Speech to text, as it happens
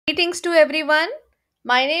Greetings to everyone.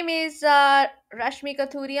 My name is Rashmi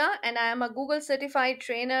Kathuria, and I am a Google certified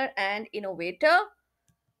trainer and innovator.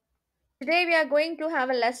 Today, we are going to have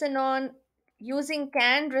a lesson on using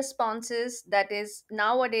canned responses, that is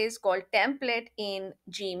nowadays called template in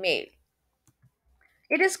Gmail.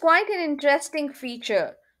 It is quite an interesting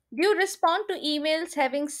feature. Do you respond to emails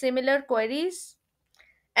having similar queries?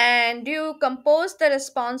 And do you compose the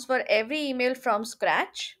response for every email from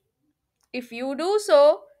scratch? If you do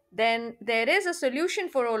so, then there is a solution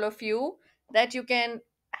for all of you that you can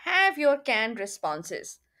have your canned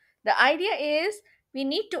responses. The idea is we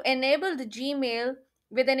need to enable the Gmail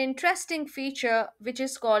with an interesting feature which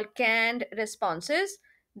is called canned responses,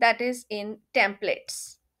 that is in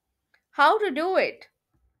templates. How to do it?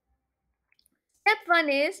 Step one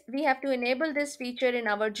is we have to enable this feature in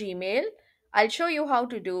our Gmail. I'll show you how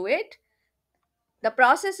to do it. The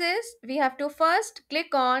process is we have to first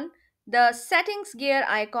click on the settings gear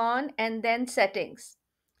icon and then settings,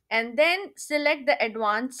 and then select the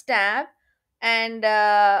advanced tab. And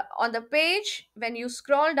on the page, when you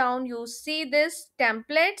scroll down, you see this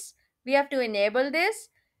templates. We have to enable this,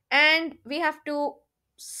 and we have to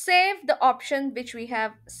save the option which we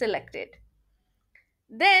have selected.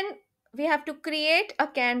 Then we have to create a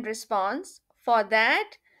canned response. For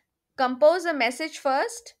that, compose a message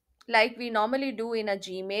first, like we normally do in a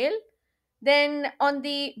Gmail. Then, on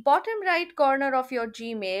the bottom right corner of your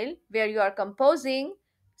Gmail, where you are composing,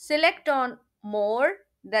 select on More.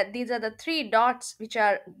 That these are the three dots which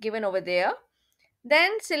are given over there.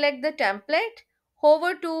 Then select the template,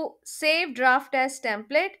 hover to Save Draft as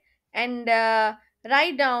Template, and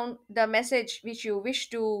write down the message which you wish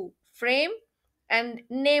to frame and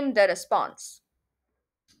name the response.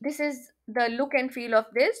 This is the look and feel of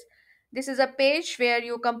this is a page where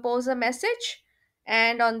you compose a message,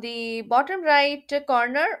 and on the bottom right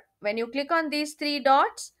corner, when you click on these three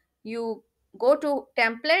dots, you go to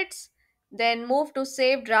templates, then move to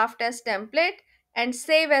save draft as template and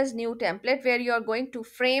save as new template, where you are going to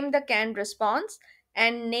frame the canned response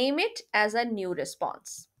and name it as a new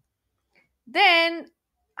response. Then,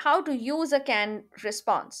 how to use a canned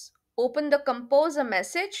response. Open the compose a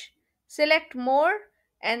message, select more,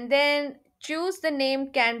 and then choose the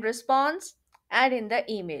name canned response, add in the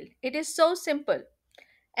email. It is so simple.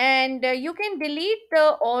 And you can delete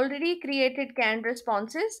the already created canned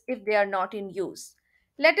responses if they are not in use.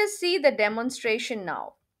 Let us see the demonstration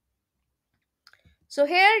now. So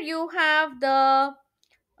here you have the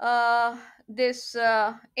uh, this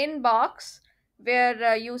inbox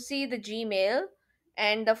where you see the Gmail.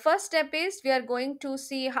 And the first step is we are going to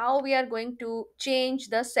see how we are going to change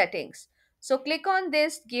the settings. So click on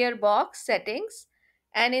this gearbox settings,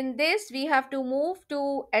 and in this we have to move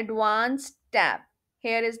to advanced tab.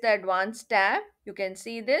 Here is the advanced tab. You can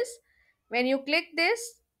see this. When you click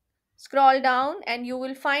this, scroll down and you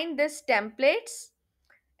will find this templates.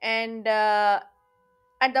 And at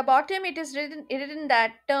the bottom, it is written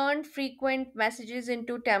that turn frequent messages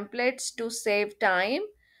into templates to save time.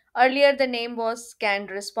 Earlier, the name was scanned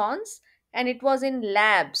response, and it was in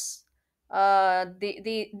labs.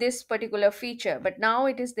 This particular feature, but now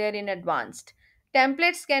it is there in advanced.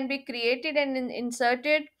 Templates can be created and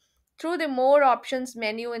inserted through the more options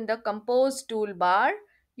menu in the compose toolbar.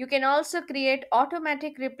 You can also create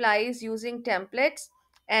automatic replies using templates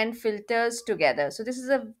and filters together. So this is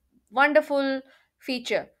a wonderful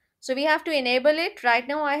feature. So we have to enable it. Right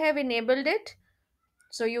now I have enabled it.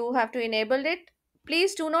 So you have to enable it.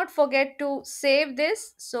 Please do not forget to save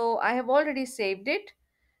this. So I have already saved it.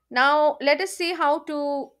 Now let us see how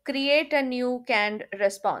to create a new canned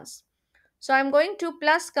response. So I'm going to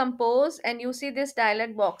plus compose, and you see this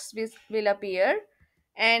dialog box will appear.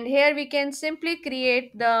 And here we can simply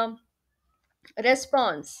create the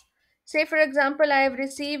response. Say, for example, I have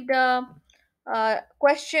received a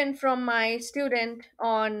question from my student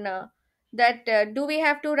on that do we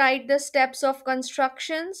have to write the steps of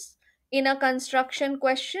constructions in a construction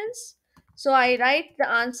questions? So I write the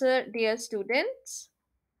answer, dear students.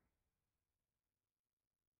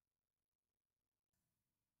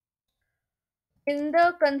 In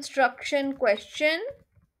the construction question,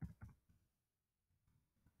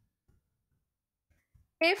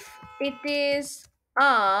 if it is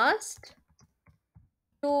asked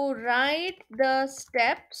to write the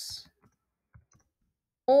steps,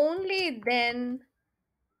 only then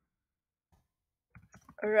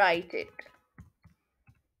write it.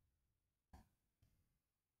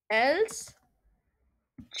 Else,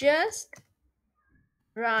 just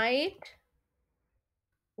write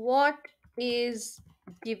what is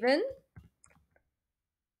given,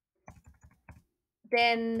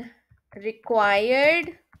 then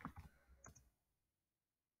required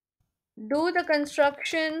do the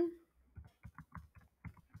construction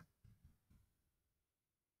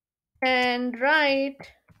and write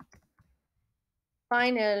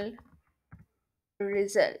final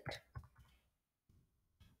result.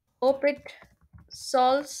 Hope it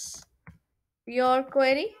solves your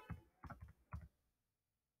query.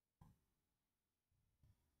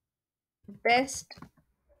 Best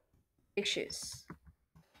wishes.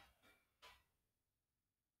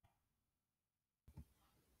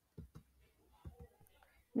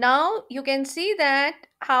 Now you can see that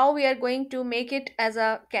how we are going to make it as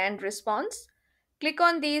a canned response. Click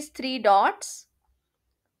on these three dots,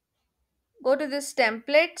 go to this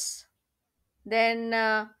templates,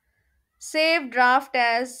 then save draft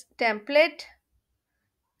as template,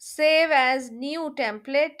 save as new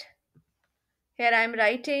template. Here I am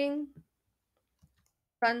writing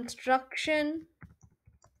construction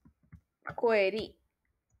query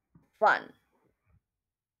 1.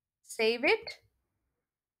 Save it.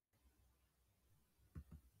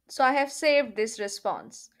 So I have saved this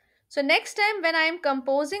response. So next time when I am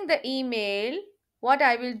composing the email, what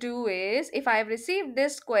I will do is if I have received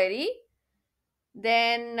this query,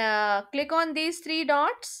 then click on these three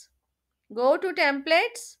dots, go to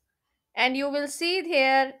templates, and you will see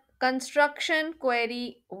here construction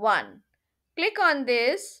query 1. Click on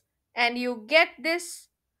this and you get this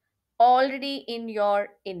already in your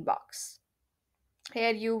inbox.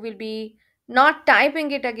 Here you will be not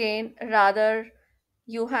typing it again, rather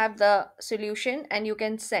you have the solution and you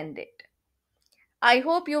can send it. I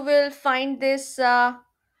hope you will find this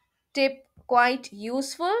tip quite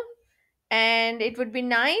useful, and it would be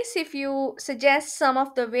nice if you suggest some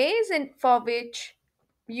of the ways for which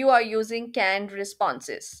you are using canned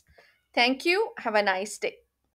responses. Thank you. Have a nice day.